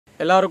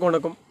எல்லாருக்கும்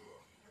வணக்கம்.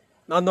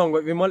 நான் தான்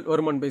உங்கள் விமல்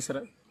வருமன்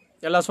பேசுகிறேன்.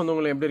 எல்லா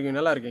சொந்தங்களும் எப்படி இருக்கீங்க?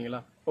 நல்லா இருக்கீங்களா?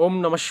 ஓம்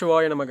நம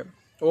சிவாய நமக,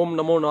 ஓம்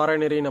நமோ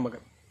நாராயணரே நமக.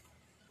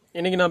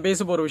 இன்றைக்கி நான் பேச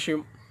போகிற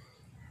விஷயம்,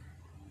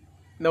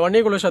 இந்த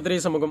வன்னியகுல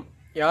சத்திரிய சமூகம்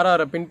யார்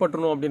யாரை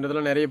பின்பற்றணும்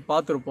அப்படின்றதெல்லாம் நிறைய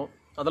பார்த்துருப்போம்.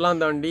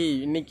 அதெல்லாம் தாண்டி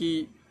இன்றைக்கி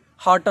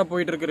ஹாட்டாக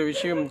போயிட்டுருக்கிற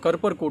விஷயம்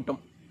கருப்பர்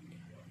கூட்டம்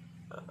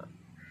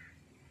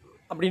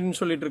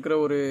அப்படின்னு சொல்லிட்டு இருக்கிற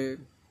ஒரு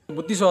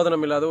புத்தி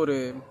சோதனம் இல்லாத ஒரு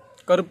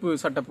கருப்பு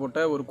சட்டை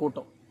போட்ட ஒரு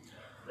கூட்டம்.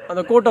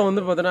 அந்த கூட்டம்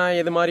வந்து பார்த்தோன்னா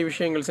எது மாதிரி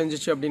விஷயங்கள்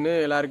செஞ்சிச்சு அப்படின்னு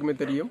எல்லாருக்குமே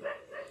தெரியும்.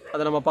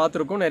 அதை நம்ம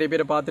பார்த்துருக்கோம், நிறைய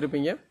பேரை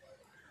பார்த்துருப்பீங்க.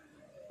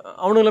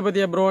 அவனுங்களை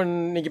பற்றி ப்ரோ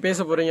இன்றைக்கி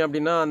பேச போகிறீங்க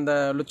அப்படின்னா அந்த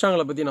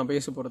லுச்சாங்களை பற்றி நான்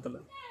பேச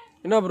போகிறதில்ல.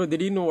 என்ன ப்ரோ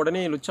திடீர்னு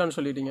உடனே லுச்சான்னு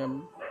சொல்லிட்டீங்க?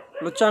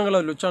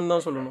 லுச்சாங்களை லுச்சான்னு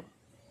தான் சொல்லணும்.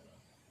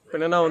 இப்போ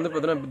என்னென்னா வந்து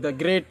பார்த்தோன்னா the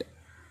great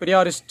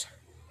Periyarist,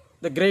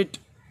 the great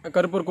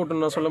கருப்பர்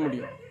கூட்டம்னு நான் சொல்ல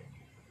முடியும்.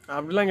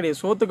 அப்படிலாம் கிடையாது.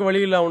 சோத்துக்கு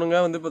வழியில் அவனுங்க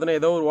வந்து பார்த்தோன்னா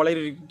ஏதோ ஒரு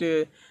வளையிட்டு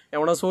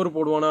எவனா சோறு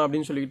போடுவானா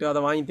அப்படின்னு சொல்லிக்கிட்டு அதை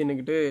வாங்கி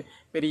தின்னுக்கிட்டு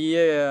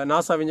பெரிய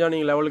நாசா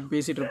விஞ்ஞானிகள் லெவலுக்கு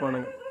பேசிகிட்டு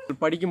இருப்பானுங்க.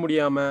 படிக்க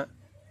முடியாமல்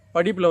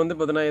படிப்பில் வந்து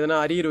பார்த்தோன்னா எதனா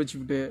அரியர்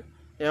வச்சுக்கிட்டு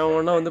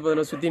எவனா வந்து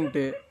பார்த்தோன்னா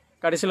சுற்றின்ட்டு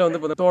கடைசியில்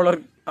வந்து பார்த்தா தோழர்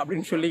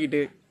அப்படின்னு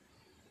சொல்லிக்கிட்டு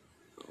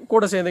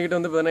கூட சேர்ந்துக்கிட்டு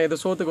வந்து பார்த்தோன்னா ஏதோ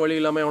சோத்துக்கு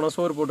வழி இல்லாமல் எவனா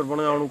சோறு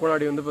போட்டுருப்பானுங்க. அவனுக்கு கூட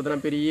அப்படி வந்து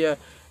பார்த்தோன்னா பெரிய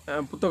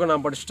புத்தகம்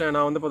நான் படிச்சிட்டேன்,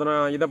 நான் வந்து பார்த்தோன்னா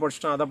இதை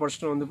படிச்சிட்டேன் அதை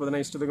படிச்சிட்டேன் வந்து பார்த்தோன்னா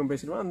இஷ்டத்துக்கும்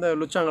பேசிடுவேன். அந்த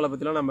லுச்சாங்களை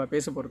பற்றிலாம் நம்ம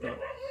பேச போகிறோம்.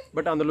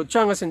 பட் அந்த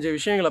லுச்சாங்க செஞ்ச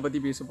விஷயங்களை பற்றி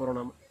பேச போகிறோம்.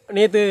 நம்ம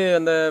நேற்று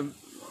அந்த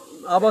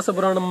ஆபாச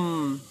புராணம்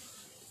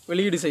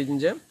வெளியீடு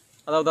செஞ்சேன்.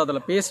 அதாவது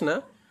அதில் பேசின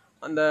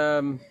அந்த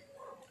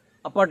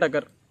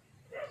அப்பாட்டக்கர்,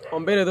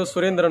 அவன் பேர் ஏதோ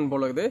சுரேந்திரன்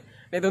போல இருக்குது.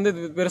 நேற்று வந்து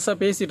பெருசாக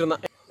பேசிகிட்டு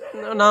இருந்தான்.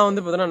 நான்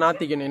வந்து பார்த்தோன்னா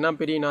நாத்திகனி,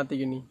 நான் பெரிய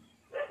நாத்திகனி.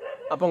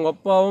 அப்போ உங்கள்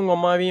அப்பாவும் உங்கள்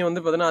அம்மாவையும்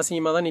வந்து பார்த்தோன்னா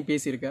அசிங்கமாக தான் நீ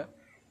பேசியிருக்க.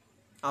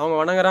 அவங்க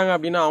வணங்குறாங்க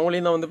அப்படின்னா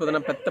அவங்களையும் தான் வந்து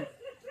பார்த்தோன்னா பெத்த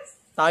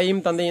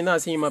தாயும் தந்தையும் தான்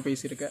அசிங்கமாக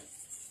பேசியிருக்க.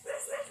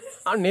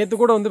 நேற்று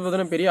கூட வந்து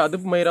பார்த்தோன்னா பெரிய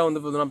அதுப்பு மயிராக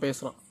வந்து பார்த்தோன்னா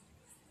பேசுகிறான்.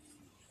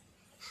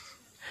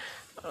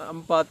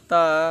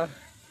 பார்த்தா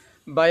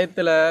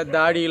பயத்தில்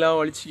தாடியெலாம்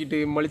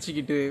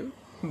மலிச்சிக்கிட்டு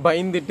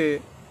பயந்துட்டு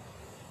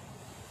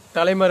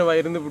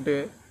தலைமறைவாக இருந்துவிட்டு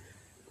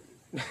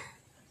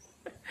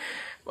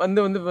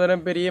வந்து பார்த்தோன்னா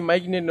பெரிய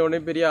மைக்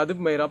நின்னோடனே பெரிய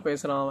அதுப்பு மயிராக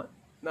பேசுகிறான். அவன்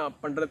நான்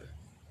பண்ணுறது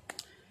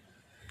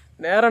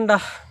நேரம்டா.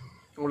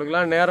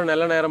 உங்களுக்கெல்லாம் நேரம்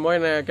நல்ல நேரமோ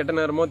என்ன கெட்ட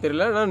நேரமோ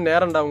தெரியல, ஆனால்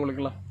நேரம்டா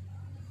உங்களுக்கெல்லாம்.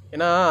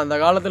 ஏன்னா அந்த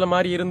காலத்தில்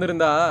மாதிரி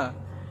இருந்திருந்தா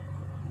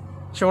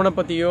சிவனை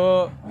பற்றியோ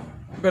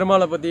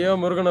பெருமாளை பற்றியோ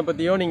முருகனை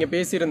பற்றியோ நீங்கள்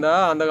பேசியிருந்தா,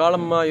 அந்த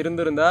காலமாக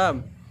இருந்திருந்தா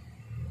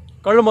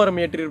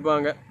கழுமரம்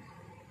ஏற்றிருப்பாங்க.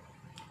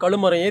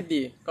 கழுமரம்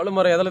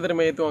எதில்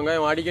திரும்ப ஏற்றுவாங்க?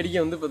 அவன்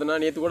அடிக்கடிக்கு வந்து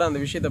பார்த்தோன்னா நேற்று கூட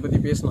அந்த விஷயத்தை பற்றி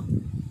பேசினான்.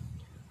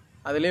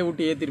 அதிலே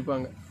விட்டு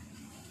ஏற்றிருப்பாங்க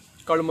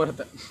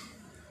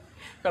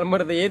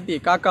கழுமரத்தை ஏற்றி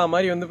காக்கா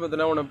மாதிரி வந்து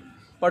பார்த்தோன்னா உன்னை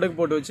படுக்கு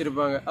போட்டு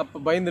வச்சுருப்பாங்க. அப்போ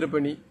பயந்துருப்ப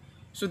நீ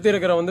சுற்றி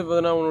இருக்கிற வந்து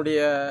பார்த்தோன்னா உன்னுடைய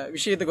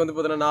விஷயத்துக்கு வந்து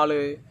பார்த்தோன்னா 4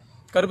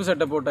 கருப்பு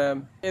சட்டை போட்ட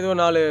ஏதோ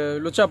 4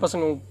 லுச்சா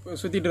பசங்க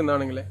சுற்றிட்டு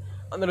இருந்தானுங்களே,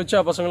 அந்த லுச்சா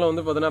பசங்களும்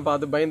வந்து பார்த்தோன்னா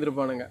பார்த்து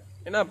பயந்துருப்பானுங்க.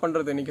 என்ன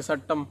பண்ணுறது? இன்றைக்கி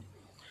சட்டம்.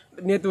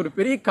 நேற்று ஒரு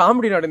பெரிய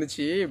காமெடி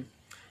நடந்துச்சு.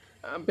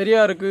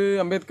 பெரியாருக்கு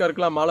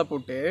அம்பேத்கருக்கெலாம் மாலை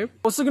போட்டு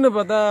பொசுக்குன்னு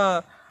பார்த்தா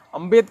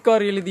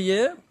அம்பேத்கர் எழுதிய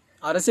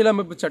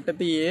அரசியலமைப்பு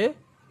சட்டத்தையே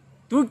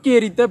தூக்கி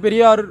எறித்த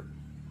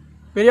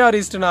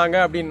பெரியாரிஸ்ட்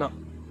நாங்கள் அப்படின்னா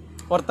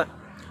ஒருத்தன்.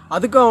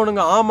 அதுக்கும்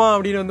அவனுங்க ஆமாம்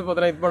அப்படின்னு வந்து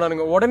பார்த்தோன்னா இது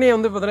பண்ணானுங்க. உடனே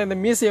வந்து பார்த்தோன்னா இந்த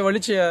மீசையை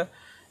வலிச்சு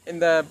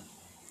இந்த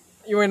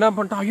இவன் என்ன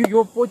பண்ணிட்டான்,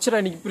 ஐயோ போச்சுடா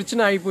இன்னைக்கு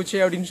பிரச்சனை ஆகி போச்சு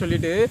அப்படின்னு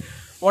சொல்லிட்டு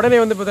உடனே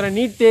வந்து பார்த்தோன்னா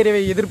நீட்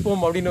தேர்வை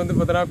எதிர்ப்போம் அப்படின்னு வந்து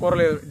பார்த்தோன்னா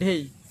குரல்.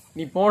 டேய்,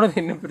 நீ போனது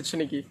என்ன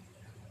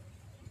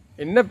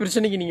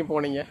பிரச்சனைக்கு நீங்கள்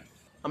போனீங்க?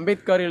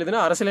 அம்பேத்கர்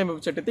எழுதின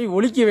அரசியலமைப்பு சட்டத்தை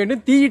ஒழிக்க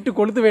வேண்டும், தீயிட்டு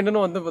கொளுத்த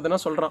வேண்டும்னு வந்து பார்த்தோன்னா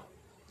சொல்கிறான்.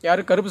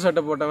 யார்? கருப்பு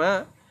சட்டை போட்டவன்.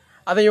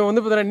 அதை இவன்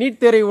வந்து பார்த்தோன்னா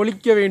நீட் தேர்வை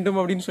ஒழிக்க வேண்டும்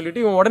அப்படின்னு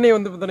சொல்லிட்டு இவன் உடனே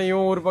வந்து பார்த்தோன்னா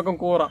இவன் ஒரு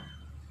பக்கம் கோறான்.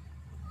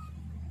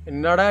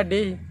 என்னடா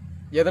டேய்,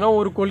 எதனா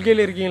ஒரு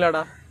கொள்கையில்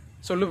இருக்கீங்களாடா?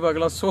 சொல்லு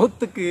பார்க்கலாம்.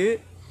 சோத்துக்கு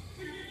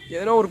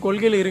எதனா ஒரு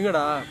கொள்கையில்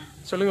இருங்கடா,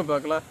 சொல்லுங்கள்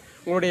பார்க்கலாம்.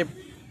 உங்களுடைய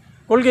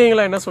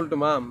கொள்கைங்களா என்ன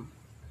சொல்லட்டுமா?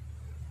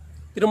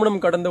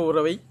 திருமணம் கடந்த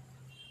உறவை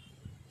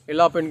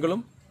எல்லா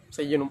பெண்களும்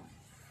செய்யணும்,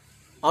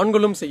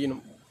 ஆண்களும்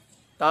செய்யணும்,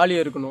 தாலி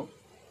இருக்கணும்.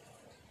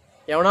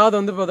 எவனாவது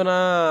வந்து பார்த்தோன்னா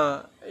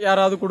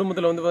யாராவது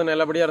குடும்பத்தில் வந்து பார்த்தா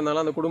நல்லபடியாக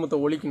இருந்தாலும் அந்த குடும்பத்தை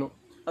ஒழிக்கணும்.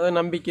 அதாவது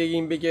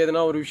நம்பிக்கை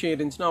எதனா ஒரு விஷயம்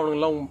இருந்துச்சுன்னா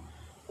அவனுங்கெல்லாம்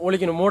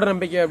ஒழிக்கணும். மூட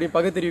நம்பிக்கை அப்படி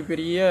பகுத்தறிவு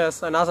பெரிய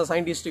நாசா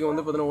சயின்டிஸ்ட்டுக்கு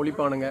வந்து பார்த்தோன்னா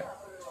ஒழிப்பானுங்க.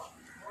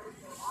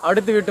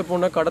 அடுத்த வீட்டு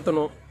பொண்ணை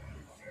கடத்தணும்,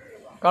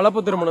 கலப்பு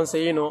திருமணம்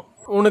செய்யணும்.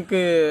 உனக்கு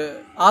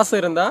ஆசை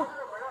இருந்தால்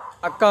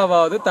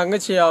அக்காவாவது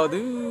தங்கச்சியாவது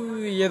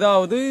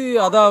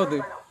அதாவது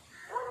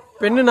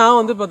பெண்ணுனா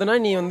வந்து பார்த்தோன்னா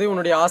நீ வந்து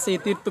உன்னுடைய ஆசையை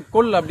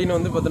தீர்த்துக்கொள் அப்படின்னு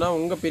வந்து பார்த்தோன்னா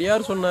உங்கள்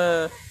பெரியார் சொன்ன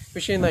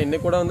விஷயந்தான்.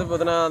 இன்னைக்கு கூட வந்து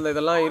பார்த்தோன்னா அந்த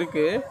இதெல்லாம்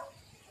இருக்குது,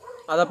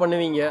 அதை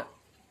பண்ணுவீங்க.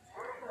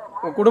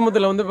 உங்கள்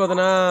குடும்பத்தில் வந்து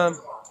பார்த்தோன்னா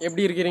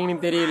எப்படி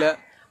இருக்கிறீங்கன்னு தெரியல,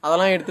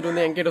 அதெல்லாம் எடுத்துகிட்டு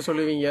வந்து என்கிட்ட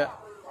சொல்லுவீங்க.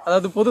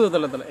 அதாவது பொது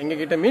தளத்தில்,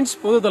 எங்ககிட்ட மீன்ஸ்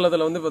பொது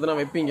தளத்தில் வந்து பார்த்தோன்னா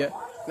வைப்பீங்க.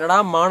 என்னடா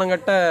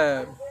மானங்கட்ட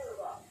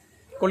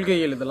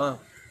கொள்கைகள் இதெல்லாம்,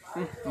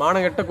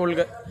 மானங்கட்ட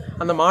கொள்கை.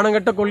 அந்த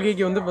மானங்கட்ட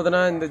கொள்கைக்கு வந்து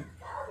பார்த்தோன்னா இந்த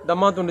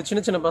தம்மா துண்டு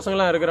சின்ன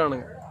பசங்களாம்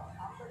இருக்கிறானுங்க.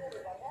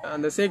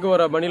 அந்த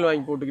சேக்குவரா பனில்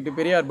வாங்கி போட்டுக்கிட்டு,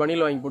 பெரியார்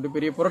பனில் வாங்கி போட்டு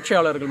பெரிய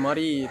புரட்சியாளர்கள்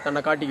மாதிரி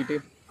தன்னை காட்டிக்கிட்டு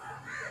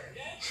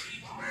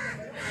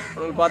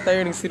அவனுக்கு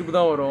பார்த்தாவே எனக்கு சிரிப்பு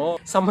தான் வரும்.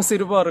 செம்ம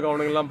சிரிப்பாக இருக்கும்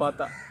அவனுங்கெல்லாம்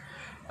பார்த்தா.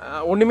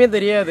 ஒன்றுமே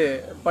தெரியாது,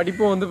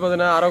 படிப்பும் வந்து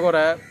பார்த்தீங்கன்னா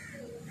அறகுறை,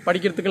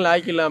 படிக்கிறதுக்கு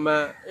லாய்க்கு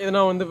இல்லாமல்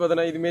எதனா வந்து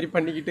பார்த்தீங்கன்னா இதுமாரி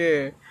பண்ணிக்கிட்டு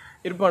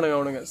இருப்பானுங்க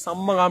அவனுங்க.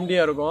 செம்ம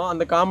காமெடியாக இருக்கும்.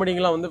 அந்த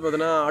காமெடிங்கெலாம் வந்து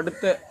பார்த்தீங்கன்னா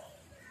அடுத்த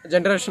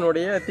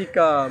ஜென்ரேஷனுடைய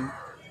தீக்கா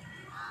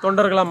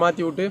தொண்டர்களாக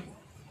மாற்றி விட்டு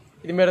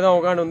இதுமாரி தான்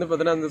உட்காந்து வந்து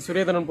பார்த்தீங்கன்னா அந்த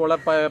சுரேதரன் போல்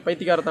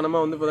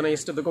பைத்தியக்காரத்தனமாக வந்து பார்த்தீங்கன்னா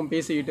இஷ்டத்துக்கும்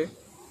பேசிக்கிட்டு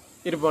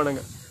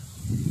இருப்பானுங்க.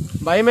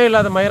 பயமே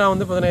இல்லாத மயிரா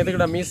வந்து பார்த்தீங்கன்னா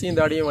எதுக்கிட்ட மீசி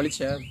இந்த அடியும்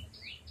வலிச்ச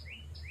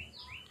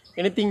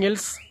எனிதிங்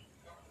எல்ஸ்?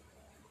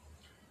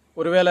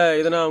 ஒருவேளை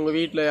எதனா அவங்க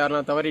வீட்டில்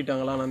யாருனா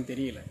தவறிட்டாங்களான்னு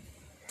தெரியல.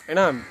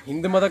 ஏன்னா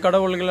இந்து மத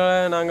கடவுள்களை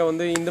நாங்கள்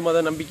வந்து இந்து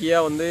மத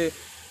நம்பிக்கையாக வந்து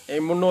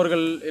எங்கள்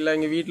முன்னோர்கள் இல்லை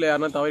எங்கள் வீட்டில்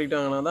யாருனா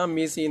தவறிட்டாங்கன்னா தான்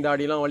மீசி இந்த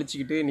அடியெலாம்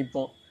வலிச்சிக்கிட்டு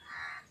நிற்போம்.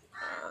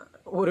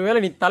 ஒருவேளை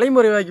நீ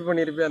தலைமுறைவாக்கி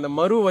பண்ணியிருப்பேன், அந்த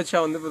மறு வச்சா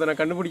வந்து பார்த்தா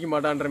கண்டுபிடிக்க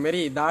மாட்டான்ற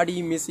மாரி தாடி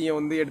மீசியை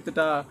வந்து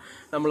எடுத்துட்டா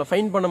நம்மளை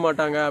ஃபைன் பண்ண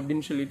மாட்டாங்க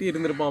அப்படின்னு சொல்லிட்டு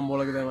இருந்திருப்பான்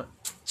போலக்குது அவன்.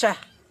 சே,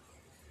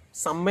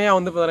 செம்மையாக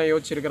வந்து பார்த்தா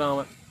யோசிச்சிருக்கிறான்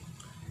அவன்.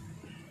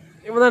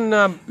 இவன் தான்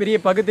நான் பெரிய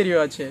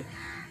பகுத்தறிவாச்சே.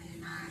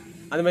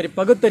 அது மாதிரி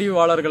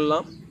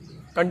பகுத்தறிவாளர்கள்லாம்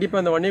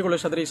கண்டிப்பாக இந்த வன்னியகுல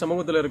சத்திரிய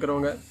சமூகத்தில்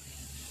இருக்கிறவங்க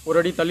ஒரு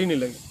அடி தள்ளி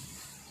நில்லுங்க.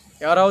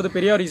 யாராவது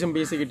பெரியாரிசம்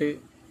பேசிக்கிட்டு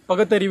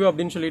பகுத்தறிவு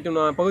அப்படின்னு சொல்லிட்டு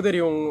நான்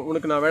பகுத்தறிவு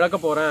உனக்கு நான் விளக்க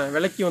போகிறேன்,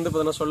 விளக்கி வந்து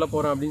பார்த்தா சொல்ல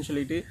போகிறேன் அப்படின்னு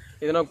சொல்லிட்டு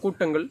எதனா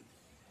கூட்டங்கள்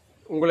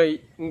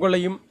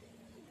உங்களையும்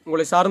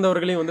உங்களை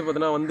சார்ந்தவர்களையும் வந்து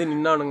பார்த்தீங்கன்னா வந்து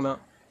நின்னானுங்கன்னா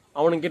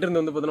அவனுங்கிட்ட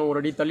இருந்து வந்து பார்த்தீங்கன்னா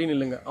ஒரு அடி தள்ளி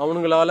நில்லுங்க.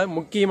 அவனுங்களால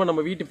முக்கியமாக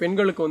நம்ம வீட்டு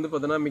பெண்களுக்கு வந்து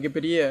பார்த்தீங்கன்னா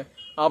மிகப்பெரிய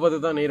ஆபத்து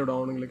தான் நேரிடும்.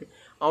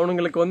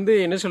 அவனுங்களுக்கு வந்து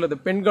என்ன சொல்கிறது,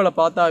 பெண்களை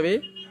பார்த்தாவே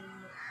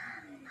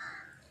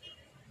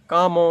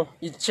காமம்,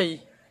 இச்சை,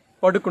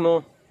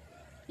 படுக்கணும்,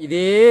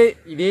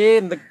 இதே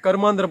இந்த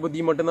கருமாந்திர புத்தி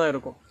மட்டும்தான்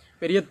இருக்கும்.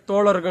 பெரிய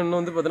தோழர்கள்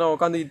வந்து பார்த்தீங்கன்னா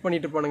உட்காந்து இது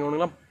பண்ணிட்டு இருப்பானுங்க.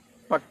 அவனுங்களாம்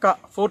பக்கா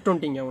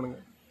 420ங்க அவனுங்க.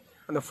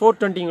 அந்த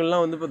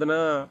 420ங்கள்லாம் வந்து பார்த்தீங்கன்னா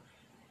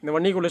இந்த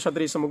வன்னியகுல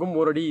சத்திரிய சமூகம்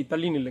ஒரு அடி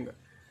தள்ளி நில்லுங்க.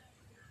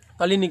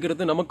 தள்ளி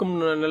நிற்கிறது நமக்கும்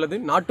நல்லது,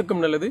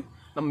 நாட்டுக்கும் நல்லது,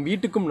 நம்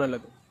வீட்டுக்கும்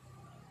நல்லது.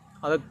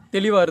 அதை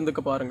தெளிவாக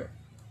இருந்துக்க பாருங்கள்.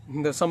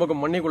 இந்த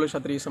சமூகம் வன்னியகுல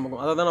சத்திரிய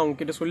சமூகம் அதை தான் நான்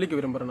அவங்ககிட்ட சொல்லிக்க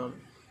விரும்புகிறேன். நான்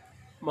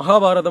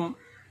மகாபாரதம்,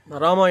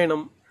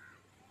 ராமாயணம்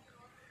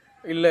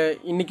இல்லை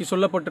இன்றைக்கி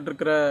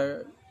சொல்லப்பட்டுருக்கிற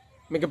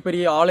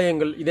மிகப்பெரிய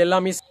ஆலயங்கள்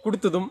இதெல்லாமே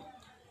கொடுத்ததும்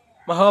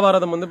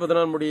மகாபாரதம் வந்து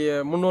பார்த்தீங்கன்னா நம்முடைய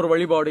முன்னோர்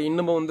வழிபாடு.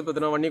 இன்னமும் வந்து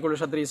பார்த்தீங்கன்னா வன்னியகுல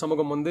சத்திரிய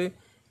சமூகம் வந்து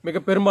மிக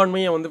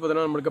பெரும்பான்மையாக வந்து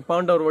பார்த்தீங்கன்னா நம்மளுக்கு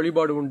பாண்டவர்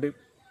வழிபாடு உண்டு.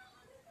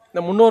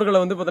 இந்த முன்னோர்களை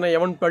வந்து பார்த்தீங்கன்னா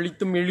எவன்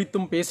பழித்தும்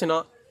இழித்தும் பேசினா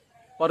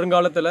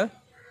வருங்காலத்தில்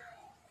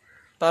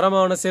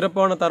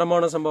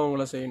சிறப்பான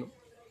சம்பவங்களை செய்யணும்.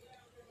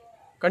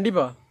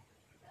 கண்டிப்பாக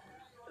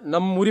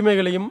நம்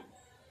உரிமைகளையும்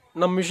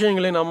நம்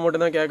விஷயங்களையும் நம்ம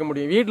மட்டும்தான் கேட்க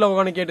முடியும். வீட்டில்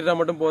உட்காந்து கேட்டுட்டா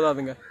மட்டும்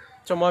போதாதுங்க.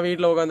 சும்மா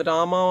வீட்டில் உட்காந்துட்டு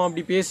ஆமாம்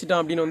அப்படி பேசிட்டான்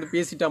அப்படின்னு வந்து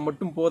பேசிட்டா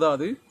மட்டும்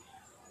போதாது,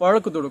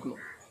 வழக்கு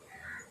தொடுக்கணும்.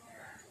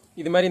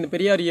 இது மாதிரி இந்த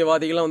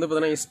பெரியாரியவாதிகள்லாம் வந்து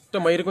பார்த்தீங்கன்னா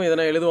இஷ்டமயிருக்கும்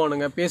எதனா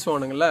எழுதுவானுங்க,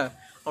 பேசுவானுங்கள்ல,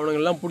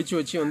 அவனுங்கெல்லாம் பிடிச்சி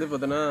வச்சு வந்து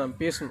பார்த்தீங்கன்னா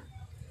பேசணும்,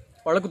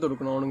 வழக்கு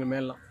தொடுக்கணும் அவனுங்க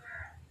மேலாம்.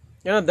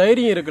 ஏன்னா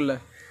தைரியம் இருக்குல்ல,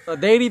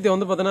 தைரியத்தை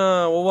வந்து பார்த்தீங்கன்னா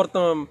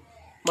ஒவ்வொருத்தன்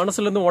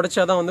மனசுலேருந்து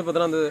உடைச்சாதான் வந்து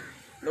பார்த்தீங்கன்னா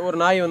அந்த ஒரு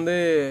நாய் வந்து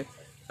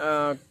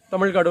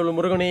தமிழ் கடவுள்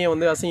முருகனையே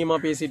வந்து அசிங்கமாக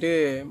பேசிட்டு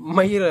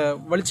மயிரை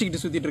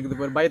வலிச்சிக்கிட்டு சுற்றிட்டு இருக்குது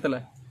பாரு பயத்தில்.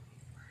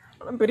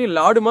 ஆனால் பெரிய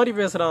லாடு மாதிரி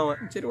பேசுகிறான் அவன்.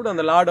 சரி விட,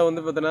 அந்த லாடை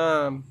வந்து பார்த்தோன்னா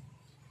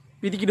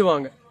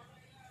பிதிக்கிடுவாங்க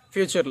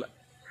ஃப்யூச்சரில்.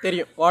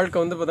 தெரியும் வாழ்க்கை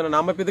வந்து பார்த்தோன்னா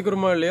நம்ம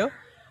பிதுக்குறோமோ இல்லையோ,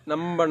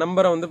 நம்ம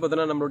நம்பரை வந்து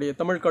பார்த்தோன்னா நம்மளுடைய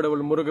தமிழ்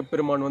கடவுள்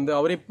முருகப்பெருமான் வந்து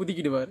அவரே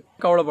புதுக்கிடுவார்.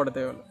 கவலைப்பட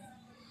தேவையில்லை.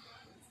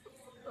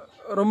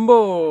 ரொம்ப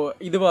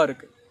இதுவாக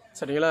இருக்குது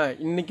சரிங்களா.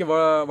 இன்றைக்கி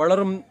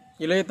வளரும்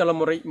இளைய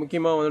தலைமுறை,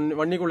 முக்கியமாக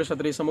வன்னியகுல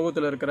சத்திரிய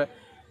சமூகத்தில் இருக்கிற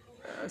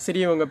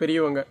சிறியவங்க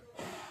பெரியவங்க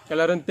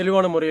எல்லோரும்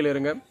தெளிவான முறையில்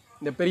இருங்க.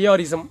 இந்த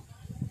பெரியாரிசம்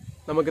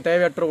நமக்கு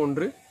தேவையற்ற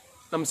ஒன்று,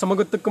 நம்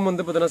சமூகத்துக்கும்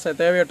வந்து பார்த்தீங்கன்னா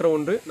தேவையற்ற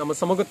ஒன்று, நம்ம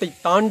சமூகத்தை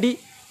தாண்டி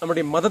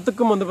நம்முடைய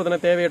மதத்துக்கும் வந்து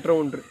பார்த்தீங்கன்னா தேவையற்ற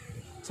ஒன்று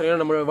சரிங்களா.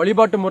 நம்ம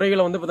வழிபாட்டு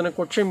முறைகளை வந்து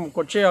பார்த்தீங்கன்னா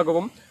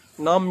கொச்சையாகவும்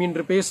நாம்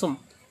இன்று பேசும்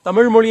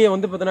தமிழ் மொழியை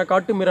வந்து பார்த்தீங்கன்னா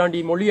காட்டு மிராண்டி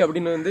மொழி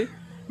அப்படின்னு வந்து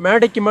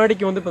மேடைக்கு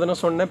வந்து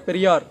பார்த்தீங்கன்னா சொன்ன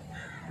பெரியார்,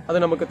 அது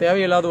நமக்கு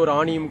தேவையில்லாத ஒரு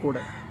ஆணியும் கூட.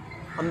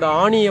 அந்த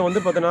ஆணியை வந்து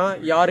பார்த்தீங்கன்னா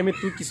யாருமே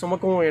தூக்கி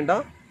சுமக்கவும்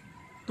வேண்டாம்,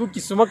 தூக்கி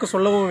சுமக்க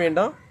சொல்லவும்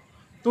வேண்டாம்,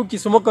 தூக்கி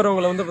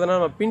சுமக்கிறவங்களை வந்து பார்த்தீங்கன்னா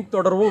நம்ம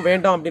பின்தொடரவும்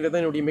வேண்டாம் அப்படின்றது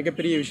என்னுடைய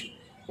மிகப்பெரிய விஷயம்.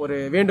 ஒரு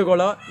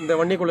வேண்டுகோளாக இந்த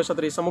வன்னியகுல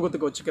சத்திரிய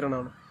சமூகத்துக்கு வச்சுக்கிறேன்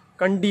நான்.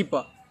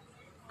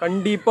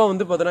 கண்டிப்பாக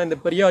வந்து பார்த்தீங்கன்னா இந்த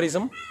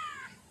பெரியாரிசம்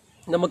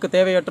நமக்கு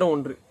தேவையற்ற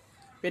ஒன்று.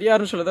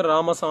 பெரியார்னு சொல்லுறது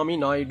ராமசாமி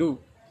நாயுடு.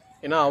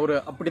 ஏன்னா அவர்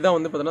அப்படி தான்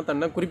வந்து பார்த்தீங்கன்னா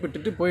தன்னை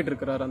குறிப்பிட்டுட்டு போயிட்டு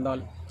இருக்கிறார் அந்த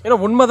ஆள். ஏன்னா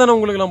உண்மை தானே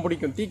உங்களுக்குலாம்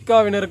பிடிக்கும்.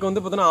 தீக்காவினருக்கு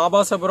வந்து பார்த்தீங்கன்னா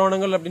ஆபாச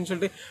புராணங்கள் அப்படின்னு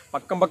சொல்லிட்டு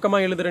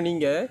பக்கமாக எழுதுகிற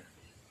நீங்கள்,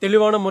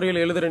 தெளிவான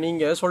முறையில் எழுதுகிற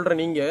நீங்கள், சொல்கிற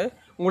நீங்கள்,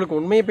 உங்களுக்கு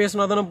உண்மையை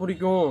பேசினா தானே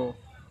பிடிக்கும்.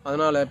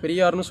 அதனால்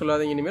பெரியார்னு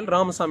சொல்லாதீங்க, இனிமேல்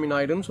ராமசாமி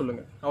நாயுடுன்னு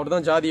சொல்லுங்கள். அவர்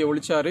தான் ஜாதியை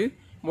ஒழிச்சாரு,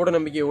 மூட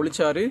நம்பிக்கையை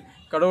ஒழிச்சாரு,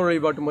 கடவுள்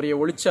வழிபாட்டு முறையை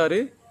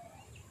ஒழிச்சாரு.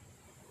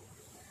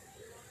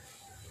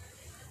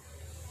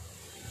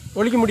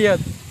 ஒழிக்க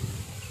முடியாது.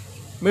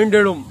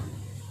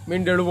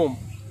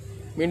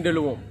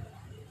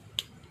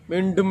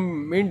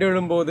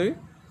 மீண்டெழும்போது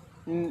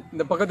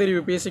இந்த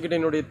பக்கத்தெரிவு பேசிக்கிட்ட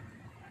என்னுடைய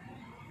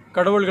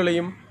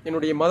கடவுள்களையும்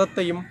என்னுடைய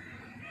மதத்தையும்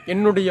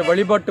என்னுடைய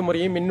வழிபாட்டு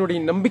முறையும் என்னுடைய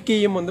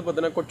நம்பிக்கையும் வந்து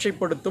பார்த்தீங்கன்னா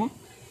கொச்சைப்படுத்தும்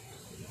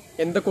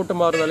எந்த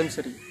கூட்டமாக இருந்தாலும்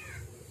சரி,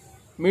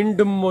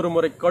 மீண்டும் ஒரு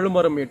முறை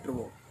கழுமரம்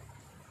ஏற்றுவோம்.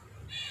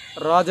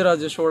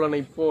 ராஜராஜ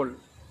சோழனை போல்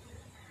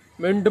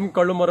மீண்டும்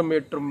கழுமரம்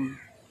ஏற்றும்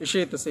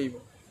விஷயத்தை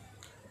செய்வோம்.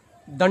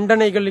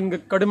 தண்டனைகள் இங்கு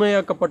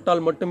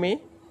கடுமையாக்கப்பட்டால் மட்டுமே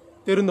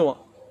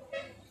திருந்துவான்.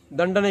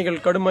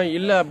 தண்டனைகள் கடுமை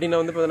இல்லை அப்படின்னா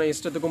வந்து பார்த்தீங்கன்னா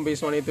இஷ்டத்துக்கும்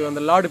பேசுவான். நேற்று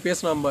அந்த லார்டு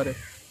பேசினான் பாரு,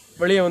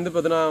 வெளியே வந்து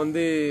பார்த்தீங்கன்னா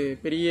வந்து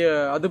பெரிய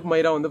அதுப்பு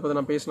மயிராக வந்து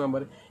பார்த்தீங்கன்னா பேசினான்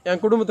பாரு,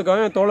 என்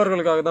குடும்பத்துக்காக என்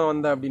தோழர்களுக்காக தான்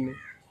வந்தேன் அப்படின்னு.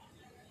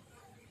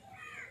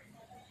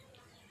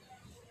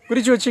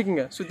 குறித்து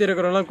வச்சுக்கோங்க, சுற்றி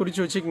இருக்கிறவங்களாம்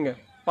குறித்து வச்சுக்கோங்க,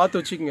 பார்த்து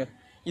வச்சுக்கோங்க.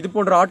 இது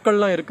போன்ற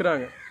ஆட்கள்லாம்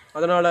இருக்கிறாங்க.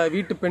 அதனால்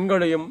வீட்டு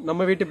பெண்களையும்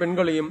நம்ம வீட்டு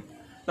பெண்களையும்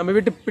நம்ம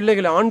வீட்டு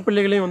பிள்ளைகளை ஆண்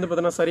பிள்ளைகளையும் வந்து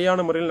பார்த்தீங்கன்னா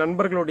சரியான முறையில்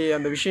நண்பர்களுடைய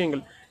அந்த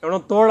விஷயங்கள் எவனோ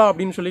தோளா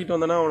அப்படின்னு சொல்லிட்டு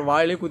வந்தோன்னா அவன்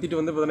வாயிலே குத்திட்டு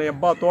வந்து பார்த்தீங்கன்னா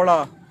எப்பா தோளா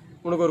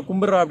உனக்கு ஒரு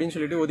கும்பிட்றா அப்படின்னு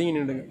சொல்லிட்டு ஒதுங்கி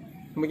நின்றுங்க.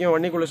 முக்கியம்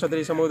வன்னிக்குள்ள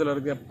சத்திரிய சமூகத்தில்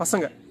இருக்க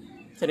பசங்க,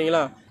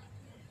 சரிங்களா?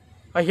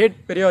 ஐ ஹேட்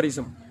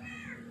பெரியாரிசம்.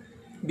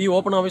 பி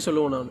ஓப்பனாகவே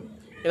சொல்லுவேன் நான்.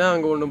 ஏன்னா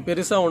அங்கே ஒன்றும்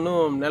பெருசாக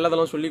ஒன்றும்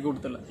நல்லதெல்லாம் சொல்லி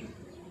கொடுத்தல,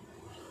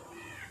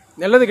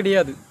 நல்லது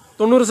கிடையாது.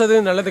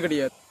 90% நல்லது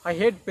கிடையாது. ஐ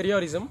ஹேட்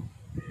பெரியாரிசம்,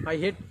 ஐ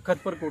ஹேட்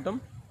கற்பர் கூட்டம்,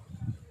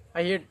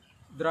 ஐ ஹேட்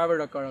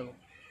திராவிட கழகம்.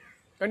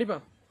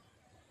 கண்டிப்பாக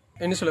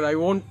என்ன சொல்லுது, ஐ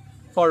ஓன்ட்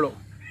ஃபாலோ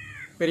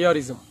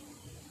பெரியாரிசம்.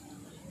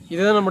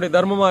 இதுதான் நம்முடைய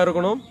தர்மமாக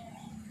இருக்கணும்.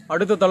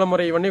 அடுத்த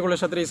தலைமுறை வன்னிக்குள்ள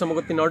சத்திரிய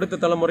சமூகத்தின் அடுத்த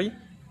தலைமுறை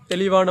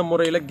தெளிவான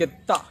முறையில்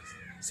கெத்தா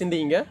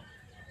சிந்திங்க.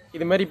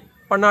 இது மாதிரி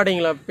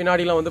பண்ணாடிங்களா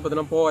பின்னாடிலாம் வந்து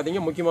பார்த்தீங்கன்னா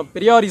போகாதீங்க. முக்கியமாக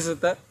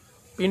பெரியாரிசத்தை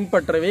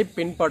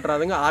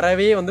பின்பற்றாதுங்க.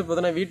 அறவே வந்து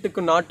பார்த்தீங்கன்னா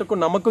வீட்டுக்கும்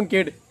நாட்டுக்கும் நமக்கும்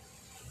கேடு.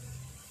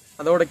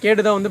 அதோட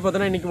கேடு தான் வந்து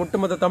பார்த்தீங்கன்னா இன்றைக்கி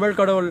ஒட்டுமொத்த தமிழ்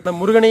கடவுள்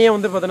முருகனையே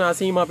வந்து பார்த்தீங்கன்னா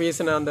அசிங்கமாக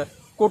பேசின அந்த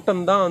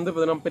கூட்டம் தான் வந்து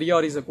பார்த்தீங்கன்னா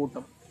பெரியாரிச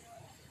கூட்டம்.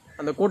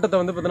 அந்த கூட்டத்தை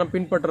வந்து பார்த்தீங்கன்னா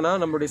பின்பற்றினா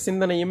நம்மளுடைய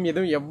சிந்தனையும்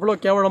எதுவும் எவ்வளோ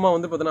கேவலமாக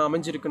வந்து பார்த்தீங்கன்னா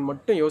அமைஞ்சிருக்குன்னு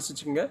மட்டும்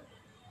யோசிச்சுங்க.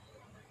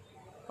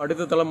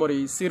 அடுத்த தலைமுறை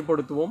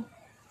சீர்படுத்துவோம்,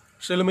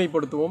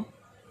 செழுமைப்படுத்துவோம்.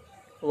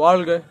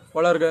 வாழ்க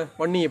வளர்க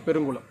வன்னிய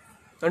பெருங்குளம்.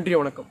 நன்றி,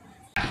 வணக்கம்.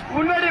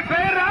 உன்னுடைய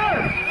பேர்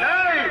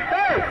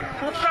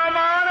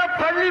சுத்தமான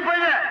பள்ளி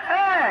பையன்,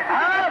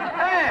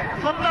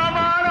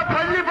 சுத்தமான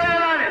பள்ளி பையன்.